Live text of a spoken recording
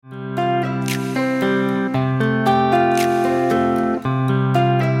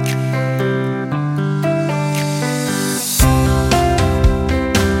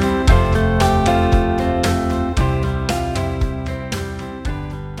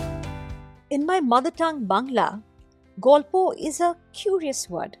In my mother tongue Bangla, Golpo is a curious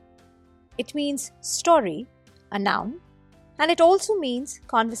word. It means story, a noun, and it also means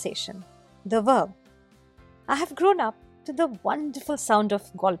conversation, the verb. I have grown up to the wonderful sound of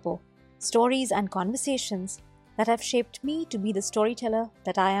Golpo, stories and conversations that have shaped me to be the storyteller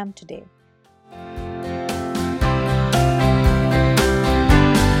that I am today.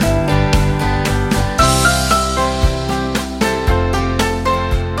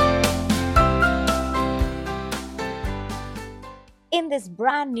 In this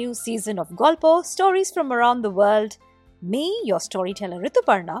brand new season of Golpo, Stories from Around the World, me, your storyteller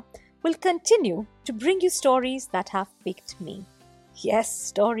Rituparna, will continue to bring you stories that have picked me. Yes,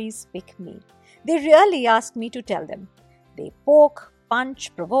 stories pick me. They really ask me to tell them. They poke,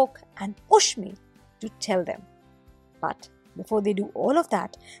 punch, provoke, and push me to tell them. But before they do all of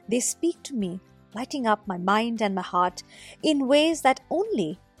that, they speak to me, lighting up my mind and my heart in ways that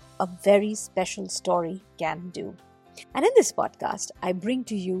only a very special story can do. And in this podcast, I bring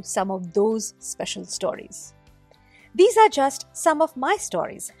to you some of those special stories. These are just some of my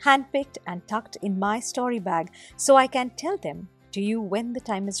stories, handpicked and tucked in my story bag so I can tell them to you when the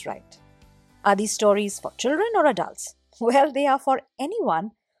time is right. Are these stories for children or adults? Well, they are for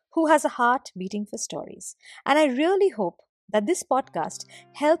anyone who has a heart beating for stories. And I really hope that this podcast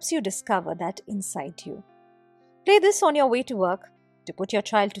helps you discover that inside you. Play this on your way to work, to put your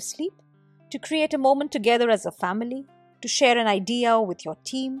child to sleep, to create a moment together as a family, to share an idea with your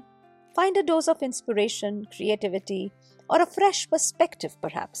team, find a dose of inspiration, creativity, or a fresh perspective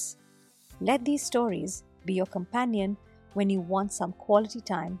perhaps. Let these stories be your companion when you want some quality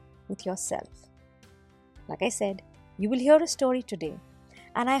time with yourself. Like I said, you will hear a story today,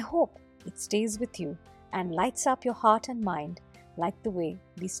 and I hope it stays with you and lights up your heart and mind like the way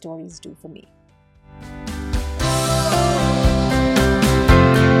these stories do for me.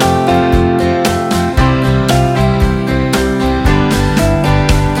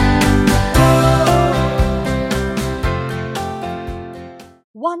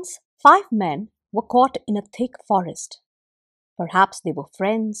 Once 5 men were caught in a thick forest. Perhaps they were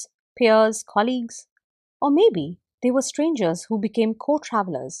friends, peers, colleagues, or maybe they were strangers who became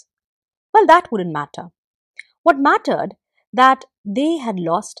co-travelers. Well, that wouldn't matter. What mattered that they had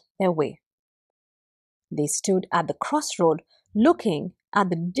lost their way. They stood at the crossroad looking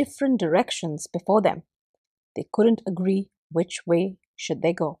at the different directions before them. They couldn't agree which way should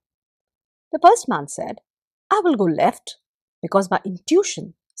they go. The first man said, "I will go left because my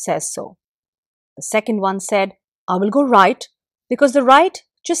intuition says so." The second one said, "I will go right because the right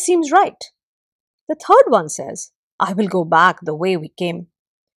just seems right." The third one says, "I will go back the way we came."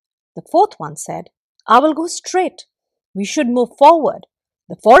 The fourth one said, "I will go straight. We should move forward.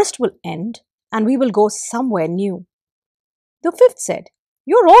 The forest will end and we will go somewhere new." The fifth said,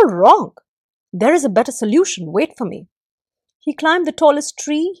 "You're all wrong. There is a better solution. Wait for me." He climbed the tallest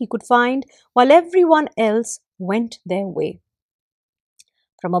tree he could find while everyone else went their way.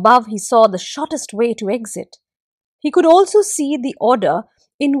 From above, he saw the shortest way to exit. He could also see the order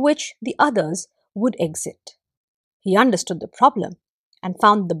in which the others would exit. He understood the problem and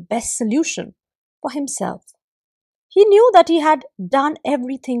found the best solution for himself. He knew that he had done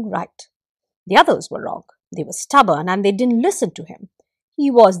everything right. The others were wrong. They were stubborn and they didn't listen to him.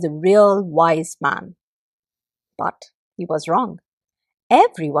 He was the real wise man. But he was wrong.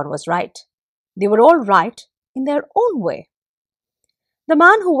 Everyone was right. They were all right in their own way. The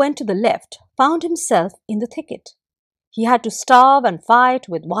man who went to the left found himself in the thicket. He had to starve and fight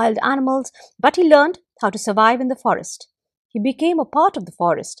with wild animals, but he learned how to survive in the forest. He became a part of the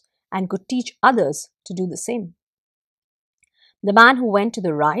forest and could teach others to do the same. The man who went to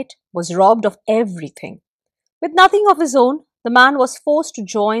the right was robbed of everything. With nothing of his own, the man was forced to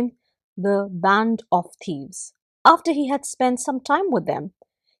join the band of thieves. After he had spent some time with them,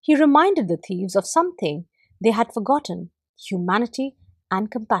 he reminded the thieves of something they had forgotten: humanity and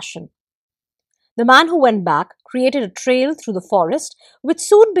compassion. The man who went back created a trail through the forest, which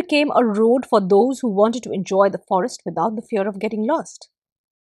soon became a road for those who wanted to enjoy the forest without the fear of getting lost.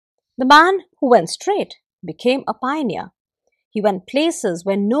 The man who went straight became a pioneer. He went places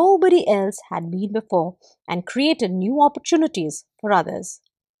where nobody else had been before and created new opportunities for others.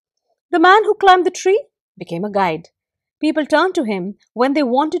 The man who climbed the tree became a guide. People turned to him when they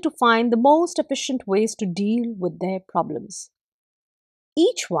wanted to find the most efficient ways to deal with their problems.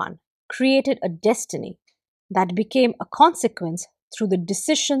 Each one created a destiny that became a consequence through the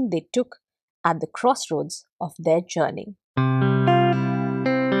decision they took at the crossroads of their journey.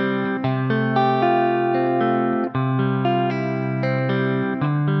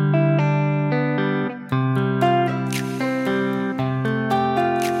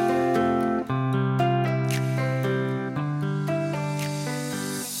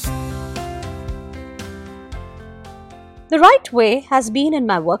 The Right Way has been in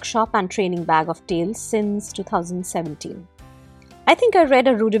my workshop and training bag of tales since 2017. I think I read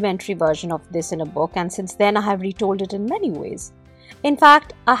a rudimentary version of this in a book, and since then I have retold it in many ways. In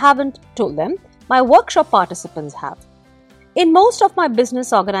fact, I haven't told them, my workshop participants have. In most of my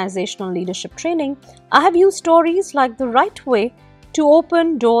business organizational leadership training, I have used stories like The Right Way to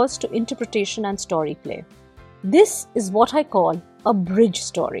open doors to interpretation and story play. This is what I call a bridge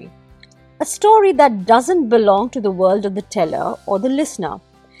story. A story that doesn't belong to the world of the teller or the listener.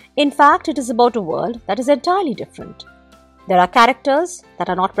 In fact, it is about a world that is entirely different. There are characters that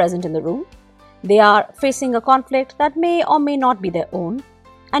are not present in the room. They are facing a conflict that may or may not be their own,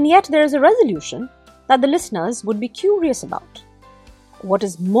 and yet there is a resolution that the listeners would be curious about. What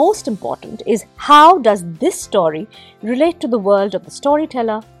is most important is how does this story relate to the world of the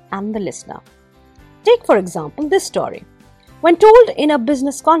storyteller and the listener. Take, for example, this story. When told in a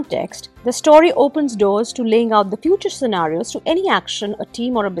business context, the story opens doors to laying out the future scenarios to any action a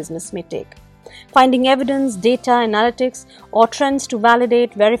team or a business may take. Finding evidence, data, analytics, or trends to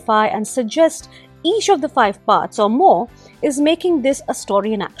validate, verify, and suggest each of the 5 parts or more is making this a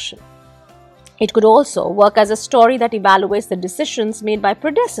story in action. It could also work as a story that evaluates the decisions made by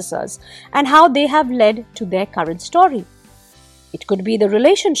predecessors and how they have led to their current story. It could be the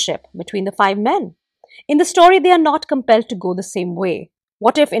relationship between the 5 men. In the story, they are not compelled to go the same way.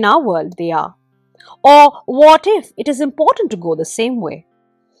 What if in our world they are? Or what if it is important to go the same way?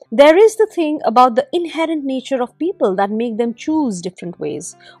 There is the thing about the inherent nature of people that make them choose different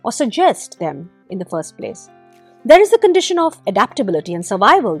ways or suggest them in the first place. There is the condition of adaptability and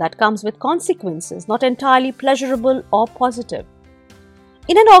survival that comes with consequences not entirely pleasurable or positive.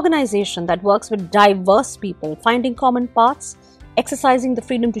 In an organization that works with diverse people, finding common paths, exercising the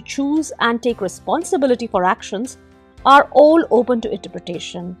freedom to choose and take responsibility for actions are all open to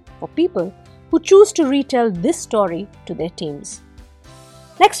interpretation for people who choose to retell this story to their teams.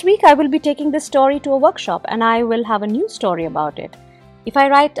 Next week, I will be taking this story to a workshop and I will have a new story about it. If I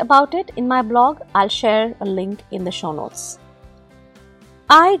write about it in my blog, I'll share a link in the show notes.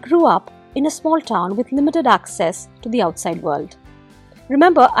 I grew up in a small town with limited access to the outside world.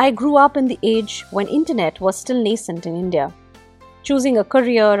 Remember, I grew up in the age when internet was still nascent in India. Choosing a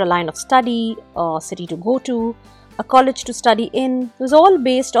career, a line of study, a city to go to, a college to study in was all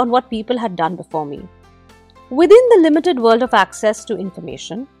based on what people had done before me. Within the limited world of access to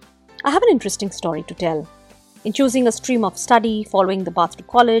information, I have an interesting story to tell. In choosing a stream of study, following the path to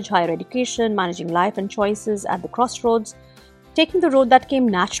college, higher education, managing life and choices at the crossroads, taking the road that came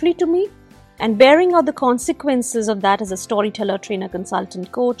naturally to me, and bearing out the consequences of that as a storyteller, trainer,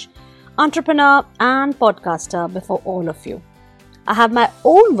 consultant, coach, entrepreneur, and podcaster before all of you. I have my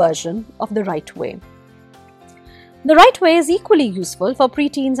own version of The Right Way. The Right Way is equally useful for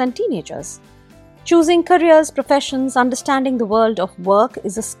preteens and teenagers. Choosing careers, professions, understanding the world of work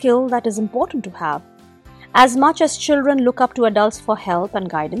is a skill that is important to have. As much as children look up to adults for help and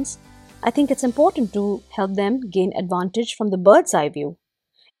guidance, I think it's important to help them gain advantage from the bird's eye view.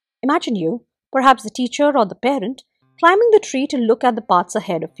 Imagine you, perhaps the teacher or the parent, climbing the tree to look at the paths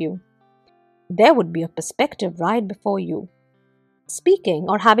ahead of you. There would be a perspective right before you. Speaking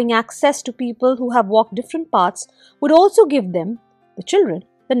or having access to people who have walked different paths would also give them, the children,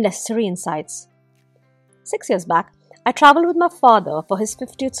 the necessary insights. 6 years back, I traveled with my father for his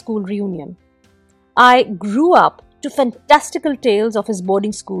 50th school reunion. I grew up to fantastical tales of his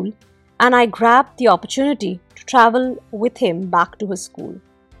boarding school, and I grabbed the opportunity to travel with him back to his school.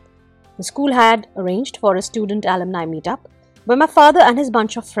 The school had arranged for a student alumni meetup, where my father and his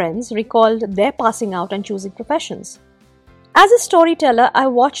bunch of friends recalled their passing out and choosing professions. As a storyteller, I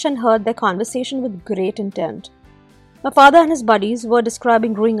watched and heard their conversation with great intent. My father and his buddies were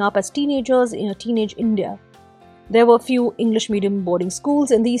describing growing up as teenagers in a teenage India. There were few English medium boarding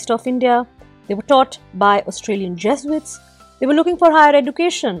schools in the east of India. They were taught by Australian Jesuits. They were looking for higher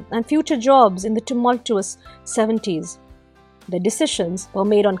education and future jobs in the tumultuous 70s. Their decisions were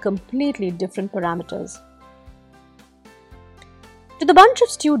made on completely different parameters. To the bunch of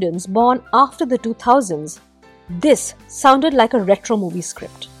students born after the 2000s, this sounded like a retro movie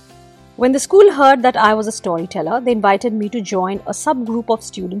script. When the school heard that I was a storyteller, they invited me to join a subgroup of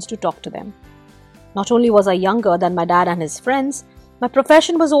students to talk to them. Not only was I younger than my dad and his friends, my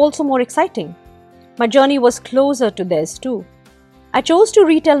profession was also more exciting. My journey was closer to theirs too. I chose to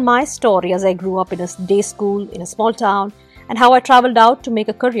retell my story as I grew up in a day school in a small town and how I traveled out to make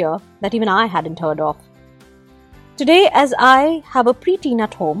a career that even I hadn't heard of. Today, as I have a preteen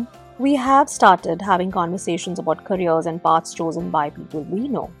at home, we have started having conversations about careers and paths chosen by people we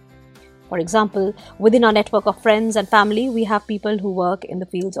know. For example, within our network of friends and family, we have people who work in the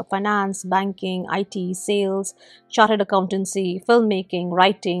fields of finance, banking, IT, sales, chartered accountancy, filmmaking,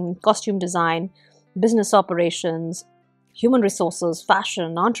 writing, costume design, business operations, human resources,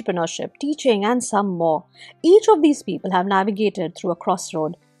 fashion, entrepreneurship, teaching, and some more. Each of these people have navigated through a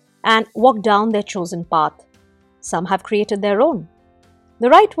crossroad and walked down their chosen path. Some have created their own. The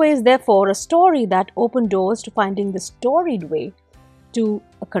right way is therefore a story that opened doors to finding the storied way to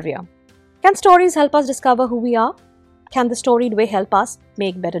a career. Can stories help us discover who we are? Can the storied way help us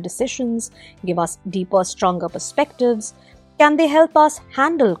make better decisions, give us deeper, stronger perspectives? Can they help us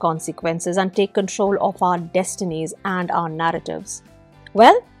handle consequences and take control of our destinies and our narratives?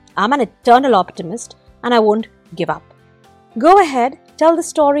 Well, I'm an eternal optimist and I won't give up. Go ahead, tell the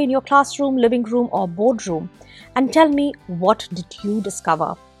story in your classroom, living room, or boardroom and tell me, what did you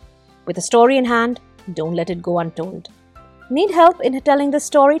discover? With a story in hand, don't let it go untold. Need help in telling the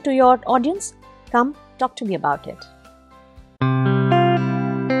story to your audience? Come talk to me about it.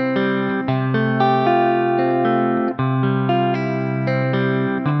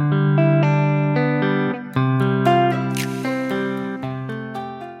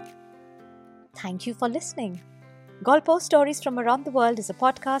 Thank you for listening. Golpo Stories from Around the World is a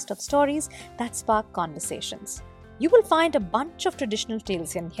podcast of stories that spark conversations. You will find a bunch of traditional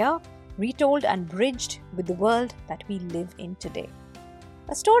tales in here, retold and bridged with the world that we live in today.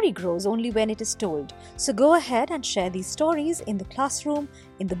 A story grows only when it is told, so go ahead and share these stories in the classroom,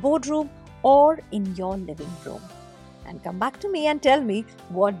 in the boardroom, or in your living room. And come back to me and tell me,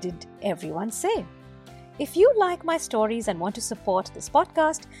 what did everyone say? If you like my stories and want to support this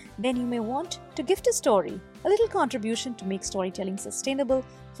podcast, then you may want to gift a story, a little contribution to make storytelling sustainable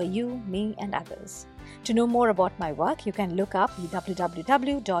for you, me, and others. To know more about my work, you can look up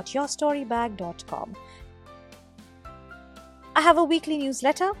www.yourstorybag.com. I have a weekly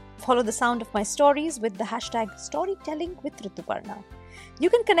newsletter. Follow the sound of my stories with the hashtag storytelling with Rituparna. You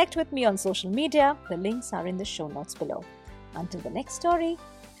can connect with me on social media. The links are in the show notes below. Until the next story,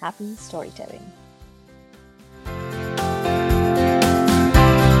 happy storytelling.